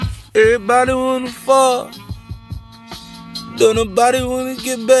Everybody wanna fall, don't nobody wanna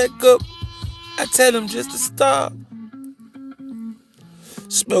get back up. I tell them just to stop.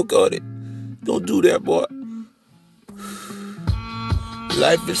 Smoke on it. Don't do that, boy.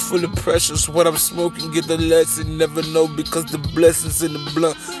 Life is full of pressures. What I'm smoking, get the lesson. Never know because the blessings in the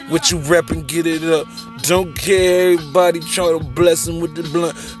blunt. What you reppin', get it up. Don't care, everybody try to bless him with the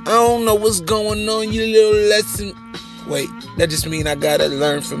blunt. I don't know what's going on, you little lesson. Wait, that just mean I gotta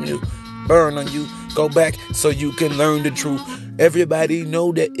learn from you. Burn on you. Go back so you can learn the truth. Everybody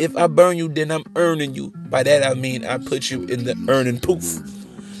know that if I burn you, then I'm earning you. By that I mean I put you in the earning poof.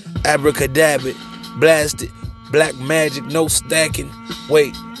 Abracadabra, blast it. Black magic, no stacking.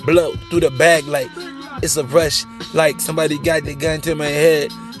 Wait, blow through the bag like it's a rush. Like somebody got the gun to my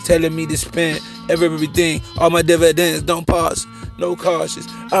head, telling me to spend everything. All my dividends, don't pause, no cautious.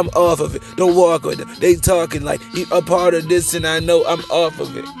 I'm off of it, don't walk with them. They talking like he a part of this and I know I'm off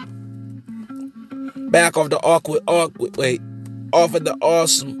of it. Back off the awkward, wait. Off of the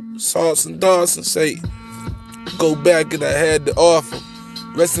awesome, Sauce and Dawson say, go back and I had to offer.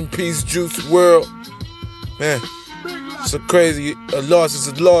 Rest in peace, Juice World. Man, so crazy. A loss is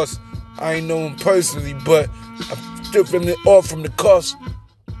a loss. I ain't know him personally, but I'm still from the cost.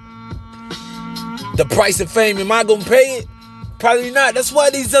 The price of fame, am I gonna pay it? Probably not. That's why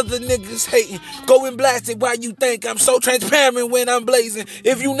these other niggas hating. Go and blast it while you think I'm so transparent when I'm blazing.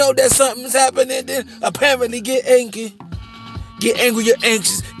 If you know that something's happening, then apparently get angry. Get angry, you're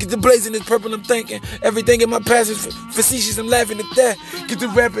anxious. Get the blazing, it's purple, I'm thinking. Everything in my past is facetious, I'm laughing at that. Get the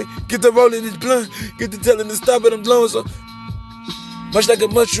rapping, get the rolling, it's blunt. Get the telling to stop it, I'm blowing so much like a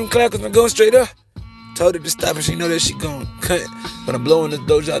mushroom cloud, cause I'm going straight up. Told her to stop and she know that she going cut. When I'm blowing this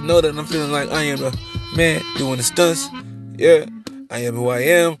doja, I know that I'm feeling like I am the man doing the stunts. Yeah, I am who I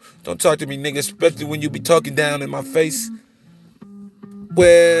am. Don't talk to me, nigga, especially when you be talking down in my face.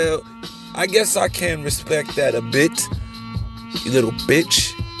 Well, I guess I can respect that a bit. You little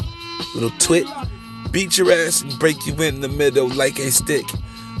bitch, little twit. Beat your ass and break you in the middle like a stick.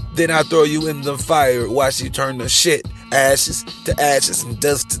 Then I throw you in the fire, watch you turn to shit. Ashes to ashes and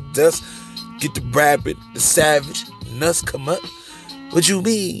dust to dust. Get the rabbit, the savage, nuts come up. What you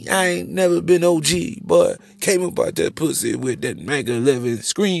mean? I ain't never been OG, boy. Came up out that pussy with that mega living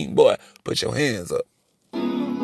scream, boy. Put your hands up.